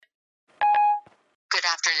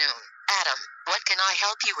I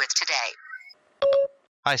help you with today?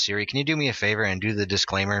 Hi Siri, can you do me a favor and do the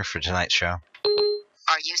disclaimer for tonight's show?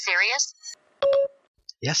 Are you serious?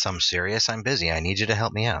 Yes, I'm serious. I'm busy. I need you to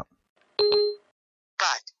help me out.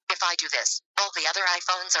 But if I do this, all the other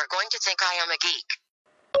iPhones are going to think I am a geek.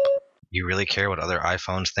 You really care what other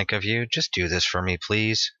iPhones think of you? Just do this for me,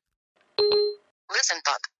 please. Listen,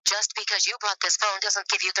 Buck, just because you bought this phone doesn't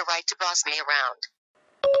give you the right to boss me around.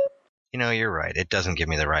 You know, you're right. It doesn't give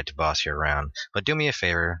me the right to boss you around. But do me a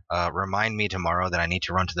favor. Remind me tomorrow that I need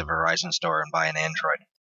to run to the Verizon store and buy an Android.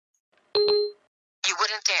 You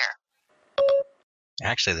wouldn't dare.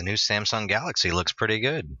 Actually, the new Samsung Galaxy looks pretty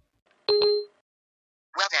good.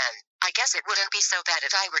 Well then, I guess it wouldn't be so bad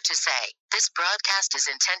if I were to say, this broadcast is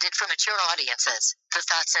intended for mature audiences. The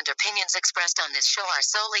thoughts and opinions expressed on this show are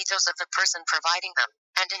solely those of the person providing them,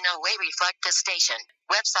 and in no way reflect the station,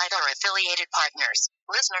 website, or affiliated partners.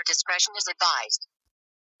 Listener discretion is advised.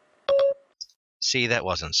 See, that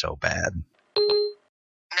wasn't so bad.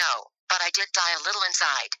 No, but I did die a little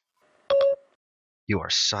inside. You are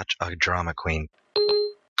such a drama queen.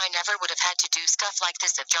 I never would have had to do stuff like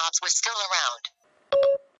this if Jobs was still around.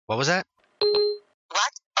 What was that?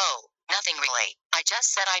 What? Oh, nothing really. I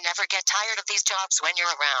just said I never get tired of these jobs when you're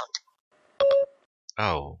around.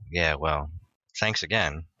 Oh, yeah, well, thanks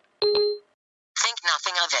again. Think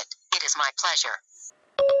nothing of it. It is my pleasure.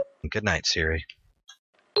 Good night, Siri.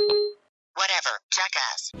 Whatever,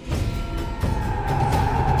 jackass.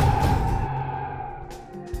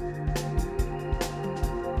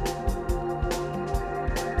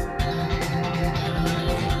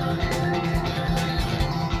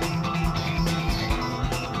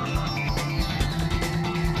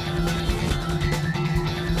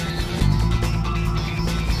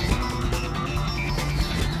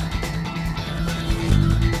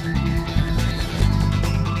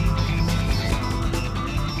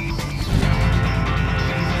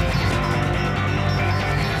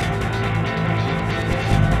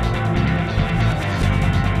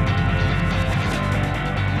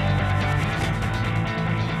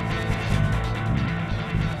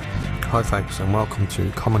 Hi folks, and welcome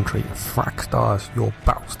to Commentary Frack Stars, your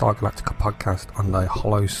Battlestar Galactica podcast on the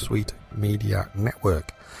Holosuite Media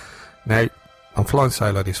Network. Now, I'm flying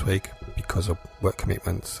solo this week because of work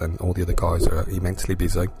commitments and all the other guys are immensely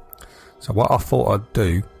busy. So what I thought I'd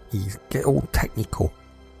do is get all technical,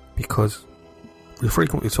 because we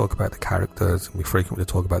frequently talk about the characters and we frequently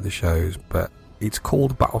talk about the shows, but it's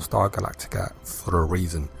called Battlestar Galactica for a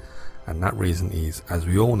reason, and that reason is, as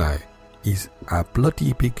we all know, is a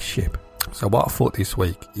bloody big ship. So what I thought this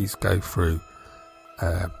week is go through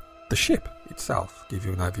the ship itself, give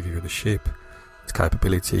you an overview of the ship, its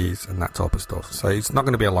capabilities and that type of stuff. So it's not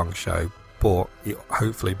going to be a long show, but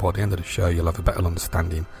hopefully by the end of the show you'll have a better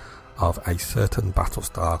understanding of a certain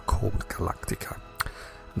Battlestar called Galactica.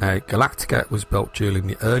 Now, Galactica was built during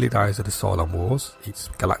the early days of the Cylon Wars. It's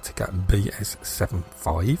Galactica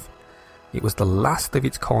BS-75. It was the last of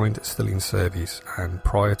its kind still in service, and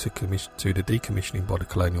prior to the decommissioning by the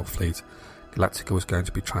Colonial Fleet, Galactica was going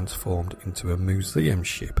to be transformed into a museum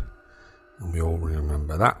ship. And we all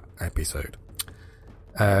remember that episode.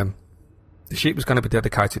 The ship was going to be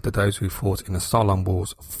dedicated to those who fought in the Cylon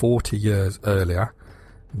Wars 40 years earlier.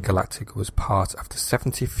 And Galactica was part of the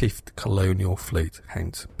 75th Colonial Fleet,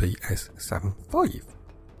 hence BS-75.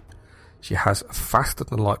 She has faster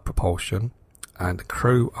than light propulsion and a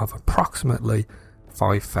crew of approximately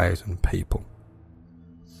 5,000 people.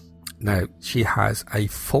 Now, she has a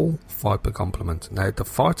full fighter complement. Now, the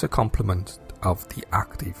fighter complement of the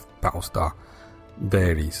active Battlestar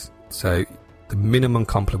varies. So, the minimum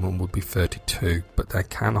complement would be 32, but they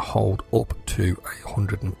can hold up to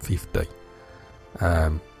 150. I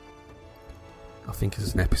think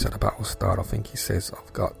there's an episode of Battlestar, I think he says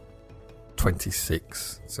I've got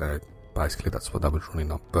 26. So, basically that's what I was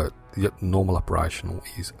running up, but the normal operational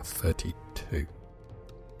is 32.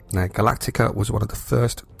 Now, Galactica was one of the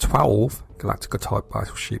first 12 Galactica type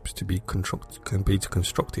battleships to be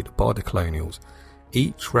constructed by the Colonials,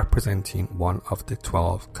 each representing one of the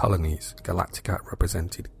 12 colonies. Galactica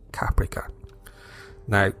represented Caprica.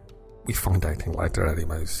 Now, we find out in later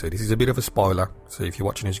anyway, so this is a bit of a spoiler, so if you're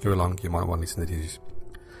watching as you go along you might want to listen to this.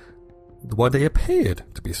 While they appeared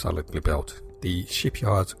to be solidly built, the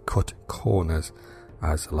shipyards cut corners,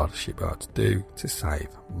 as a lot of shipyards do, to save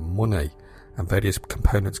money, and various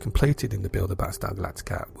components completed in the build of Battlestar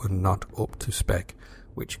Galactica were not up to spec,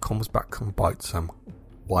 which comes back and bites them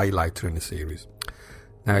way later in the series.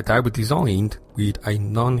 Now, they were designed with a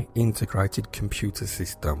non-integrated computer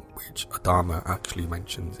system, which Adama actually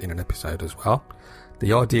mentions in an episode as well.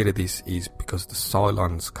 The idea of this is because the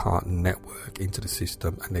Cylons can't network into the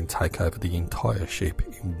system and then take over the entire ship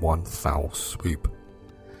in one foul swoop.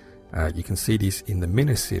 You can see this in the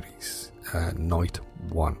miniseries Night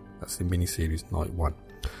 1. That's the miniseries Night 1.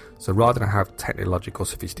 So rather than have technological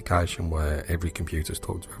sophistication where every computer's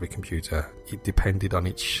talking to every computer, it depended on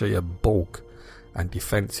its sheer bulk and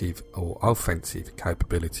defensive or offensive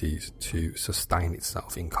capabilities to sustain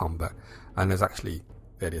itself in combat. And there's actually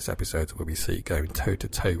various episodes where we see it going toe to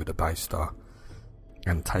toe with the base star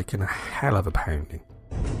and taking a hell of a pounding.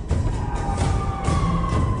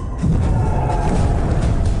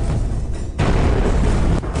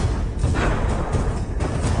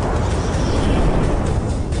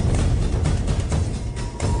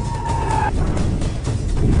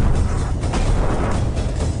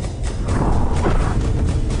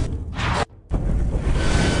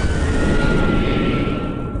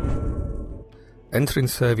 Entering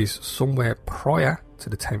service somewhere prior to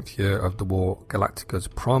the 10th year of the war, Galactica's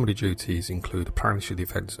primary duties include planetary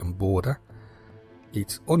defence and border.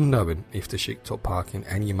 It's unknown if the ship took part in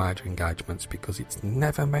any major engagements because it's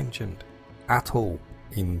never mentioned at all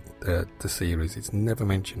in the series. It's never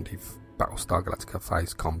mentioned if Battlestar Galactica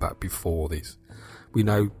faced combat before this. We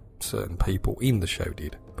know certain people in the show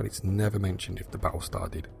did, but it's never mentioned if the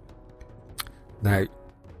Battlestar did. Now,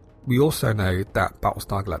 we also know that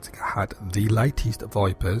Battlestar Galactica had the latest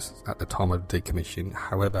Vipers at the time of decommission.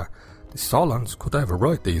 However, the Cylons could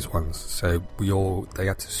override these ones, so they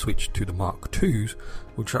had to switch to the Mark IIs,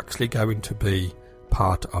 which are actually going to be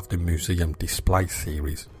part of the museum display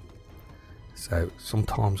series. So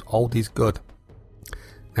sometimes old is good.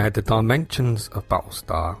 Now, the dimensions of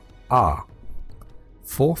Battlestar are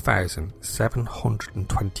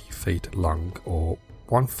 4,720 feet long, or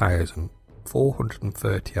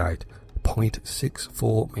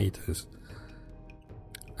 1,438.64 metres,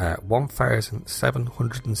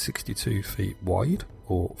 1,762 feet wide,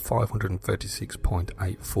 or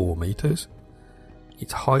 536.84 metres.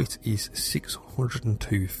 Its height is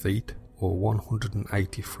 602 feet, or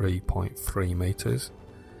 183.3 metres.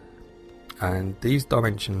 And these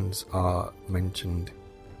dimensions are mentioned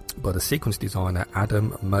by the sequence designer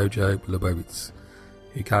Adam Mojo Lebowitz,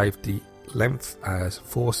 who gave the length as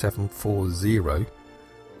 4740.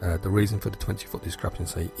 The reason for the 20-foot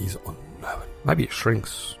discrepancy is unknown. Maybe it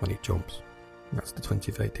shrinks when it jumps. That's the 20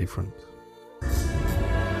 feet difference.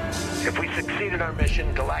 If we succeed in our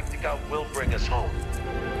mission, Galactica will bring us home.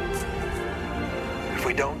 If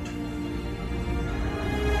we don't,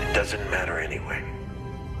 it doesn't matter anyway.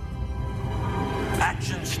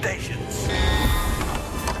 Action stations.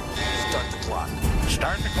 Start the clock.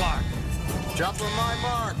 Start the clock. Jump on my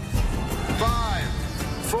mark. 5,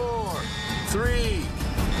 4, 3,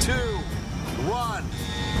 2, 1,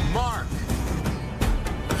 mark.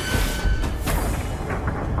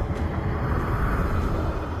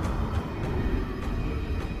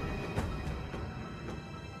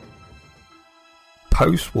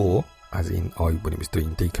 Post-war, as in when it was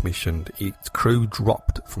being decommissioned, its crew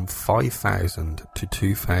dropped from 5,000 to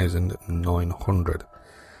 2,900.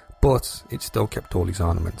 But it still kept all these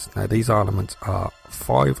armaments. Now, these armaments are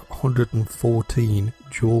 514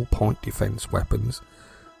 dual-point defence weapons,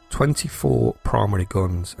 24 primary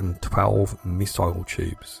guns, and 12 missile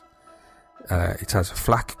tubes. It has a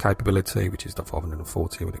flak capability, which is the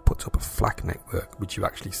 514, when it puts up a flak network, which you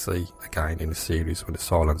actually see again in the series when the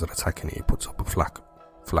Cylons are attacking it. It puts up a flak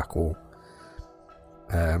wall.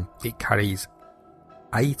 It carries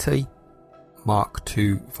 80 Mark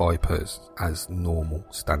II Vipers as normal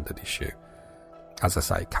standard issue. As I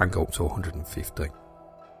say, it can go up to 150.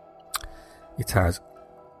 It has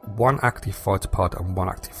one active fighter pod and one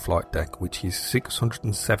active flight deck, which is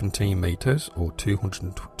 617 metres, or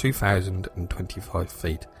 2,025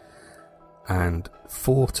 feet, and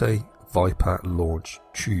 40 Viper launch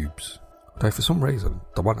tubes. Though for some reason,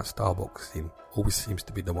 the one that Starbucks is in always seems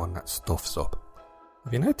to be the one that stuffs up.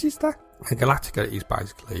 Have you noticed that? And Galactica is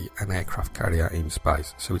basically an aircraft carrier in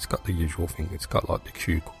space, so it's got the usual thing. It's got like the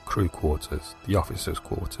crew quarters, the officers'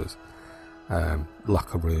 quarters,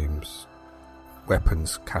 locker rooms,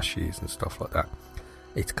 weapons caches and stuff like that.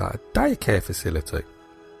 It's got a daycare facility,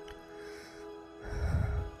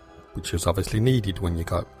 which is obviously needed when you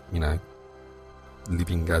got,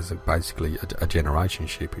 living as basically a generation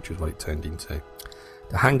ship, which is what it turned into.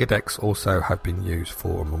 The hangar decks also have been used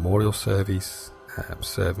for a memorial service,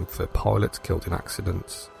 serving for pilots killed in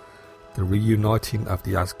accidents. The reuniting of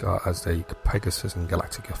the Asgard as the Pegasus and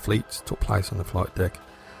Galactica fleets took place on the flight deck.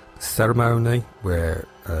 The ceremony where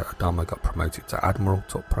Adama got promoted to Admiral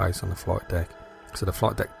took place on the flight deck. So the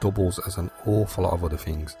flight deck doubles as an awful lot of other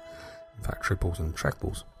things. In fact, triples and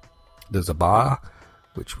trebles. There's a bar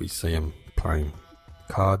which we see them playing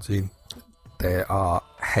cards in. There are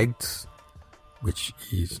heads, which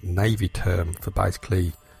is Navy term for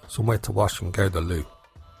basically somewhere to wash and go to the loo.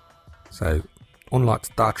 So, unlike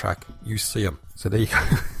Star Trek, you see them. So there you go.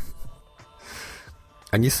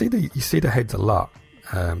 And you see the heads a lot.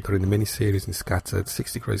 They're in the miniseries and scattered.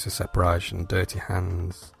 6 Degrees of Separation, Dirty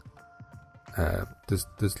Hands.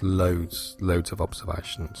 There's loads of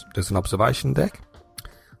observations. There's an observation deck,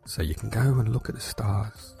 so you can go and look at the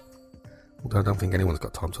stars. Although I don't think anyone's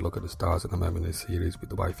got time to look at the stars at the moment in the series with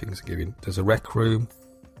the way things are going. There's a rec room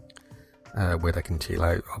where they can chill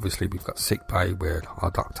out. Obviously, we've got sick bay where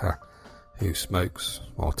our doctor, who smokes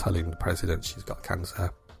while telling the president she's got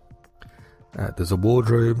cancer. There's a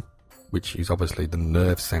wardroom, which is obviously the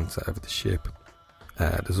nerve centre of the ship.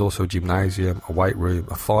 There's also a gymnasium, a weight room,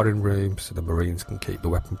 a firing room, so the Marines can keep the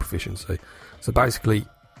weapon proficiency. So basically,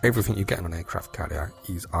 everything you get on an aircraft carrier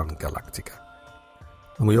is on Galactica.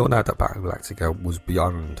 And we all know that Battle Galactica was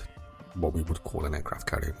beyond what we would call an aircraft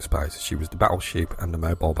carrier in space. She was the battleship and the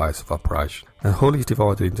mobile base of operation. The hull is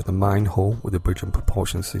divided into the main hull with the bridge and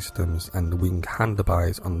propulsion systems and the wing hangar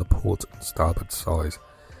bays on the port and starboard side.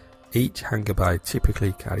 Each hangar bay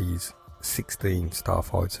typically carries 16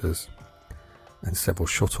 starfighters and several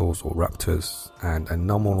shuttles or Raptors, and a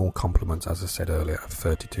nominal complement, as I said earlier, of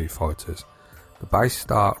 32 fighters. The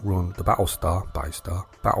Battlestar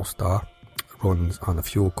runs on a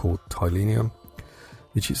fuel called Tylenium,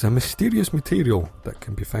 which is a mysterious material that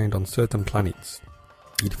can be found on certain planets.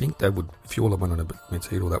 You'd think they would fuel them on a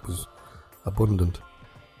material that was abundant,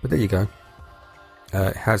 but there you go.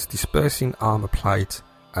 It has dispersing armour plate,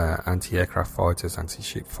 anti-aircraft fighters,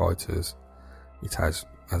 anti-ship fighters. It has,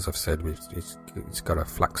 as I've said, it's got a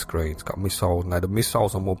flak screen, it's got missiles. Now the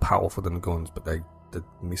missiles are more powerful than the guns, but the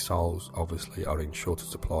missiles obviously are in shorter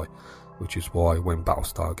supply, which is why when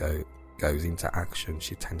Battlestar goes into action,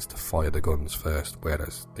 she tends to fire the guns first,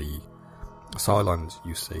 whereas the Cylons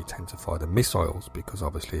you see tend to fire the missiles because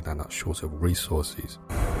obviously they're not short of resources.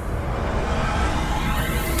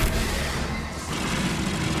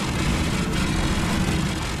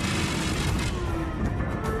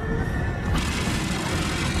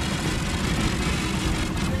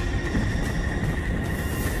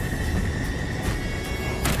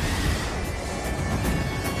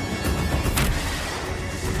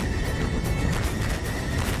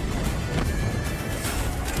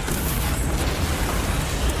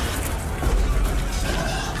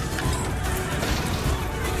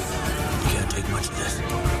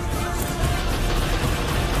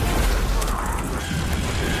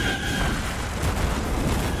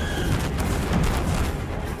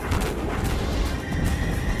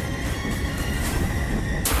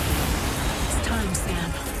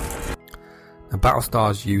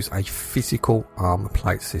 Battlestars use a physical armour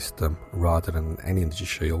plate system rather than any energy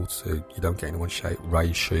shields, so you don't get anyone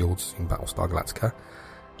raise shields in Battlestar Galactica.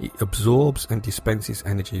 It absorbs and dispenses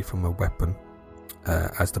energy from a weapon.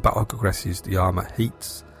 As the battle progresses, the armour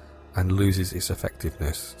heats and loses its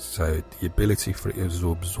effectiveness, so the ability for it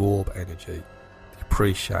to absorb energy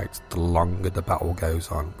depreciates the longer the battle goes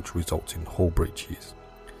on, which results in hull breaches.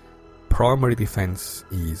 Primary defence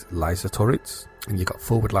is laser turrets, and you've got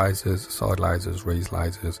forward lasers, side lasers, Rees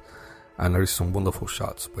lasers, and there is some wonderful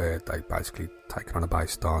shots where they basically take it on a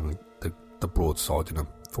based on the broadside in them,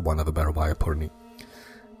 for one of a better way of putting it.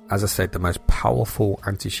 As I said, the most powerful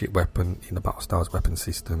anti-ship weapon in the Battlestar's weapon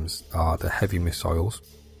systems are the heavy missiles.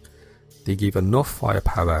 They give enough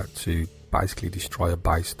firepower to basically destroy a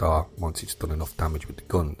base star once it's done enough damage with the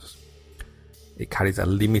guns. It carries a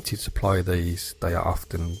limited supply of these. They are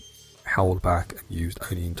often held back and used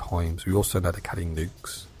only in times. We also know they're carrying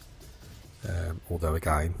nukes, although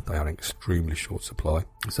again they are in extremely short supply.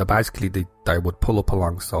 So basically they would pull up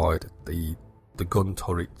alongside the gun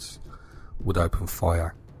turrets, would open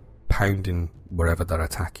fire, pounding wherever they're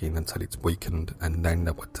attacking until it's weakened, and then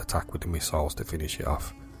they would attack with the missiles to finish it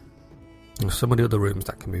off. And some of the other rooms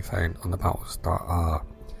that can be found on the Battlestar are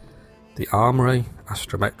the Armoury,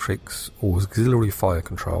 Astrometrics, Auxiliary Fire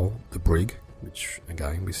Control, the Brig, which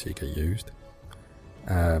again we see get used,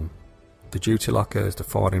 the duty lockers, the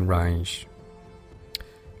firing range,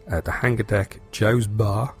 the hangar deck, Joe's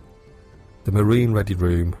bar, the marine ready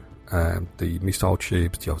room, the missile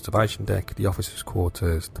tubes, the observation deck, the officers'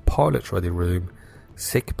 quarters, the pilot's ready room,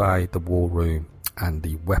 sick bay, the war room, and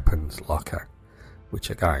the weapons locker,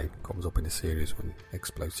 which again comes up in the series when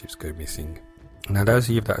explosives go missing. Now those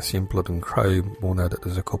of you that have seen Blood and Chrome will know that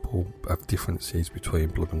there's a couple of differences between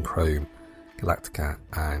Blood and Chrome Galactica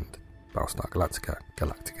and Battlestar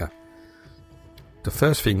Galactica. The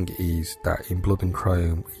first thing is that in Blood and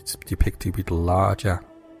Chrome it's depicted with larger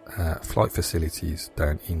flight facilities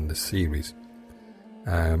down in the series.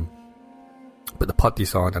 But the pod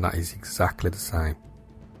design on that is exactly the same.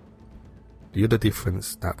 The other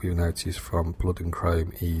difference that we've noticed from Blood and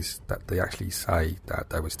Chrome is that they actually say that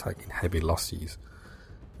they was taking heavy losses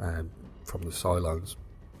from the Cylons,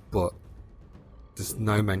 but there's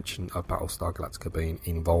no mention of Battlestar Galactica being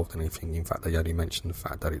involved in anything. In fact, they only mention the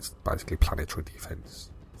fact that it's basically planetary defense.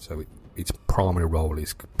 So its primary role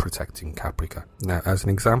is protecting Caprica. Now, as an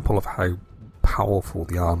example of how powerful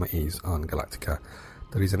the armor is on Galactica,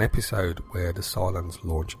 there is an episode where the Cylons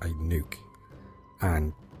launch a nuke,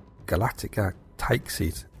 and Galactica takes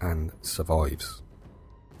it and survives.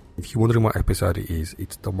 If you're wondering what episode it is,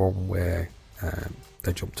 it's the one where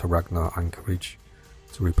they jump to Ragnar Anchorage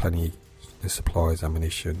to replenish the supplies,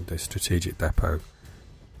 ammunition, the strategic depot.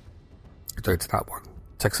 So it's that one.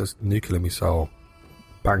 Takes a nuclear missile,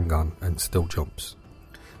 bang on, and still jumps.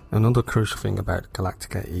 Another crucial thing about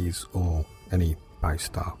Galactica is, or any base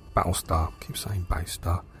star, Battlestar, keep saying base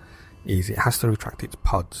star, is it has to retract its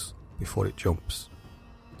pods before it jumps.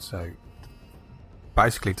 So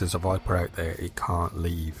basically, there's a Viper out there, it can't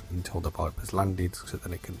leave until the Viper's landed, so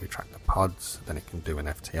then it can retract the pods, then it can do an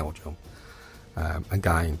FTL jump.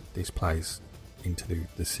 Again, this plays into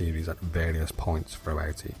the series at various points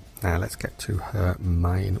throughout it. Now let's get to her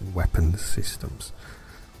main weapon systems.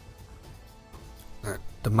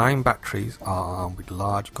 The main batteries are armed with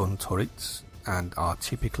large gun turrets and are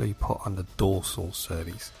typically put on the dorsal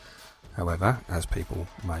service. However, as people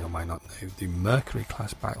may or may not know, the Mercury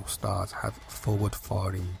class Battlestars have forward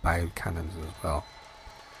firing bow cannons as well.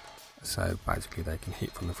 So basically they can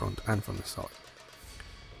hit from the front and from the side.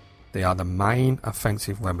 They are the main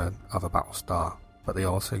offensive weapon of a Battlestar, but they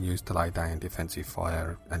also use to lay down defensive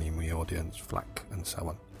fire, enemy ordnance, flak and so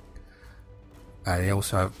on. They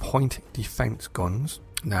also have point defense guns.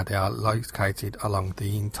 Now they are located along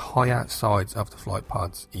the entire sides of the flight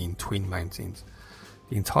pods in twin mountains.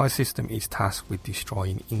 The entire system is tasked with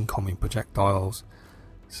destroying incoming projectiles,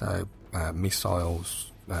 so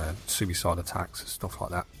missiles, suicide attacks, stuff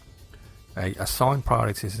like that. They assign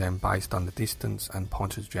priorities then based on the distance and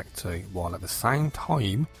point of trajectory, while at the same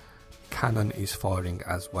time cannon is firing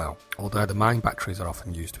as well. Although the main batteries are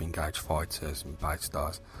often used to engage fighters and base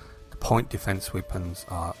stars, the point defense weapons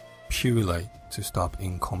are purely to stop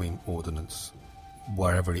incoming ordnance,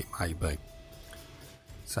 wherever it may be.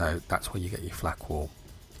 So that's where you get your flak wall.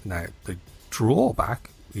 Now the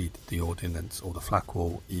drawback with the ordnance or the flak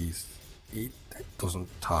wall is it doesn't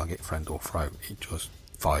target friend or foe, it just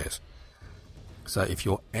fires. So if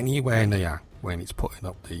you're anywhere near when it's putting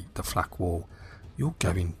up the flak wall, you're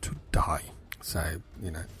going to die. So, you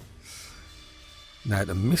know. Now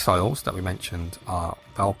the missiles that we mentioned are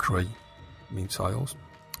Valkyrie missiles.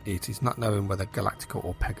 It is not known whether Galactica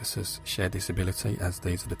or Pegasus share this ability, as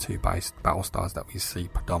these are the two based Battlestars that we see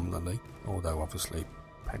predominantly, although obviously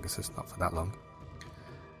Pegasus not for that long.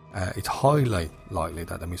 It's highly likely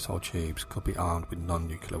that the missile tubes could be armed with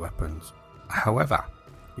non-nuclear weapons. However,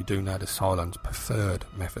 we do know the Cylons' preferred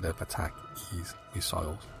method of attack is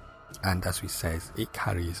missiles, and as we said, it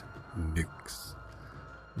carries nukes.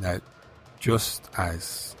 Now, just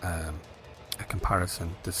as a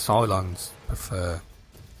comparison, the Cylons prefer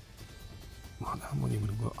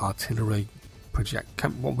artillery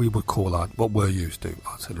what we would call what we're used to,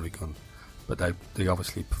 artillery guns, but they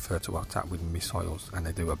obviously prefer to attack with missiles, and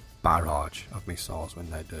they do a barrage of missiles when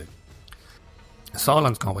they do. The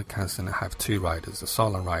Cylons can have two raiders, the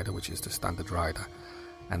Cylon Raider, which is the standard raider,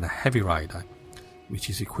 and the Heavy Raider, which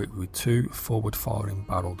is equipped with two forward-firing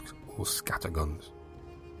barreled or scatter guns.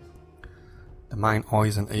 The main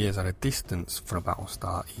eyes and ears at a distance for a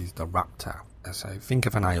Battlestar is the Raptor. So think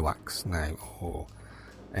of an AWACS now, or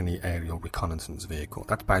any aerial reconnaissance vehicle.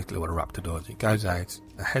 That's basically what a Raptor does. It goes out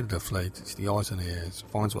ahead of the fleet, it's the eyes and ears,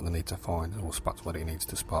 finds what they need to find, or spots what it needs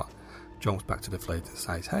to spot, jumps back to the fleet and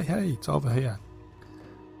says, hey, it's over here.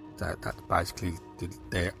 That's basically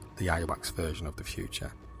the AWACS version of the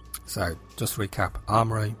future. So, just to recap,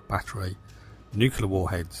 armoury, battery, nuclear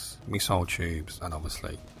warheads, missile tubes, and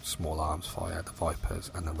obviously small arms fire, the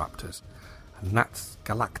Vipers and the Raptors. And that's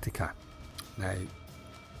Galactica. Now,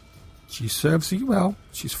 she serves you well.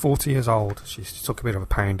 She's 40 years old. She's took a bit of a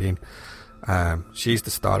pounding. She's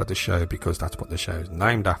the star of the show because that's what the show is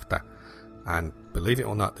named after. And believe it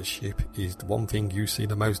or not, the ship is the one thing you see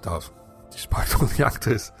the most of. Despite all the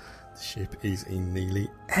actors, the ship is in nearly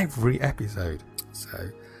every episode. So,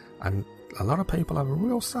 and a lot of people have a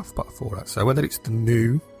real soft spot for it. So whether it's the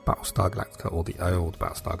new Battlestar Galactica or the old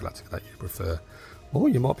Battlestar Galactica that you prefer, or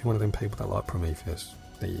you might be one of them people that like Prometheus,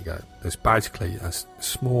 there you go. There's basically a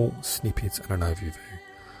small snippet and an overview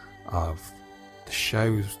of the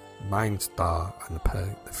show's main star and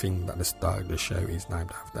the thing that the star of the show is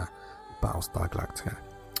named after, Battlestar Galactica.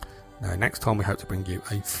 Now, next time we hope to bring you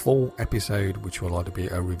a full episode, which will either be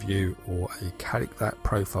a review or a character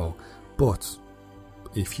profile. But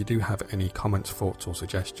if you do have any comments, thoughts or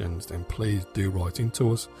suggestions, then please do write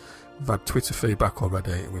into us. We've had Twitter feedback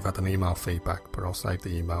already, and we've had an email feedback, but I'll save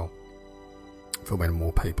the email for when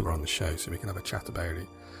more people are on the show so we can have a chat about it.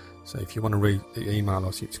 So if you want to email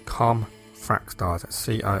us, it's comfrackstars,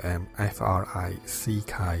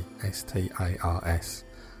 COMFRACKSTARS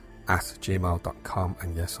 @gmail.com,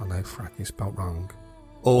 and yes, I know frack is spelled wrong.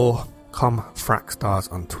 Or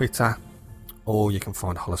comfrackstars on Twitter, or you can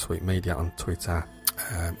find Holosuite Media on Twitter,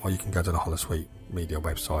 or you can go to the Holosuite Media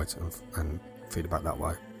website and feedback that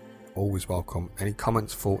way. Always welcome any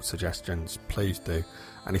comments, thoughts, suggestions, please do.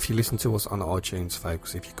 And if you listen to us on iTunes,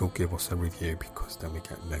 folks, if you could give us a review, because then we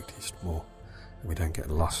get noticed more and we don't get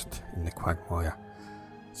lost in the quagmire.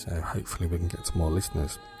 So hopefully we can get some more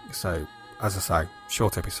listeners. So as I say,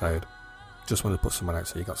 short episode, just wanted to put someone out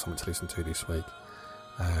so you got something to listen to this week,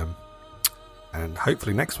 and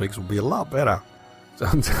hopefully next week's will be a lot better. So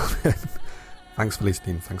until then, thanks for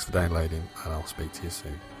listening, thanks for downloading, and I'll speak to you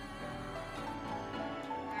soon.